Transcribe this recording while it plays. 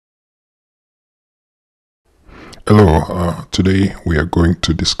Hello, today we are going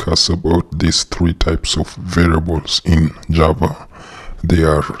to discuss about these three types of variables in Java. They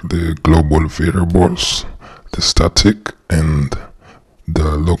are the global variables, the static, and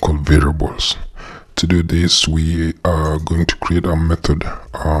the local variables. To do this, we are going to create a method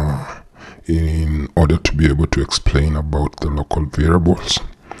in order to be able to explain about the local variables.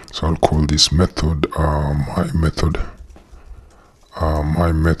 So I'll call this method my method,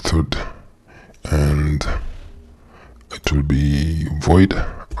 and it will be void.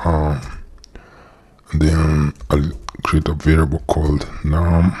 And then I'll create a variable called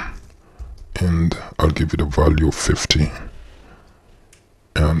num, and I'll give it a value of 50.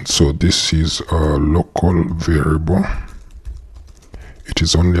 And so this is a local variable. It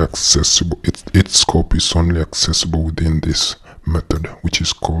is only accessible, its scope is only accessible within this method, which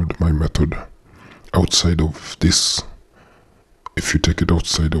is called my method. Outside of this, if you take it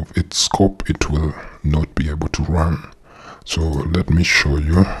outside of its scope, it will not be able to run. So let me show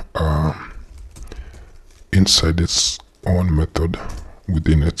you. Inside its own method,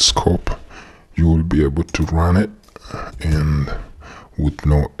 within its scope, you will be able to run it, and with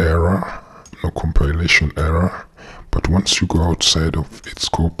no error, no compilation error. But once you go outside of its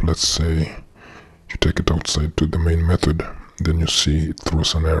scope, let's say you take it outside to the main method, then you see it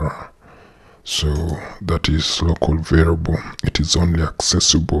throws an error. So that is local variable. It is only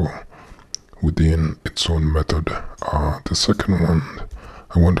accessible within its own method. The second one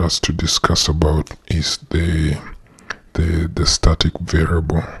I want us to discuss about is the static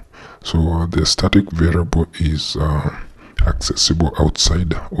variable. So the static variable is accessible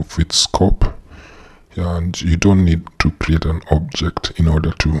outside of its scope, and you don't need to create an object in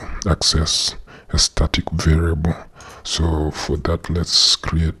order to access a static variable. So for that, let's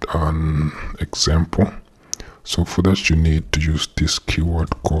create an example. So for that, you need to use this keyword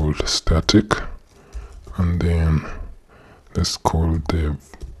called static, and then let's call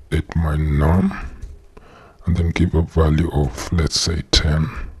it my num, and then give a value of, let's say, 10.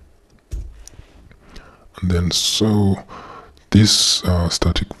 And then so this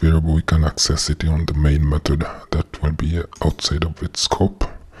static variable, we can access it on the main method that will be outside of its scope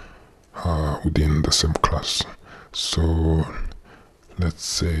within the same class. So let's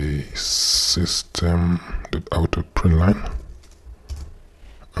say system.out.println,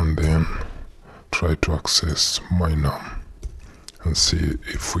 and then try to access my num and see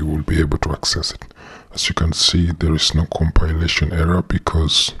if we will be able to access it. As you can see, there is no compilation error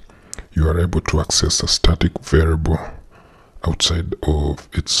because you are able to access a static variable outside of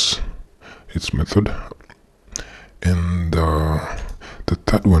its method. And the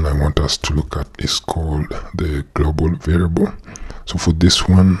third one I want us to look at is called the global variable. So for this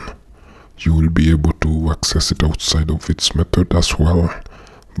one, you will be able to access it outside of its method as well,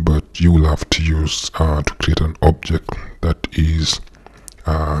 but you will have to use to create an object that is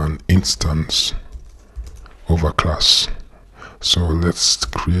an instance of a class. So let's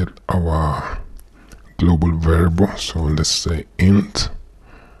create our global variable. So let's say int,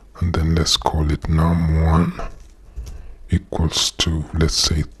 and then let's call it num1 equals to, let's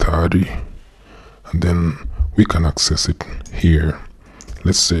say, 30, and then we can access it here.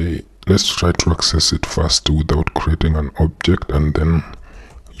 Let's try to access it first without creating an object, and then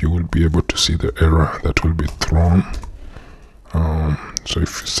you will be able to see the error that will be thrown. So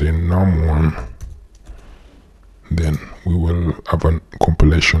if you say num1, then we will have a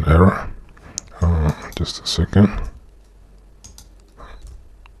compilation error. Just a second.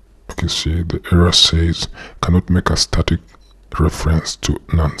 Okay, see the error says cannot make a static reference to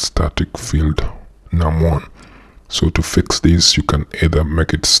non-static field num1. So to fix this, you can either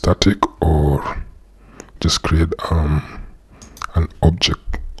make it static or just create an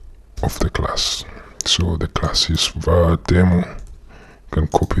object of the class. So the class is var demo. You can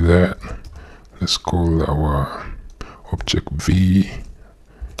copy that. Let's call our object v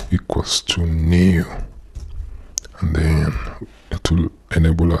equals to new, and then it will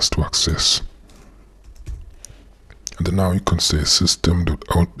enable us to access. And then now you can say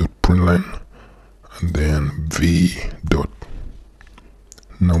system.out.println, and then v.num1.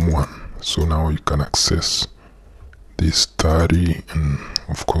 So now you can access this 30, and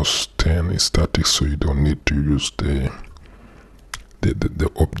of course 10 is static, so you don't need to use the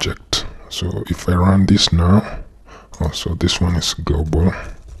object. So if I run this now, so this one is global.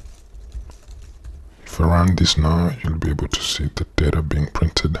 If I run this now, you'll be able to see the data being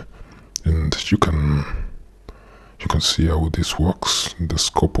printed, and you can see how this works, the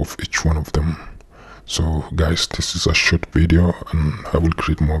scope of each one of them. So guys, this is a short video, and I will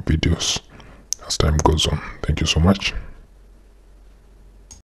create more videos as time goes on. Thank you so much.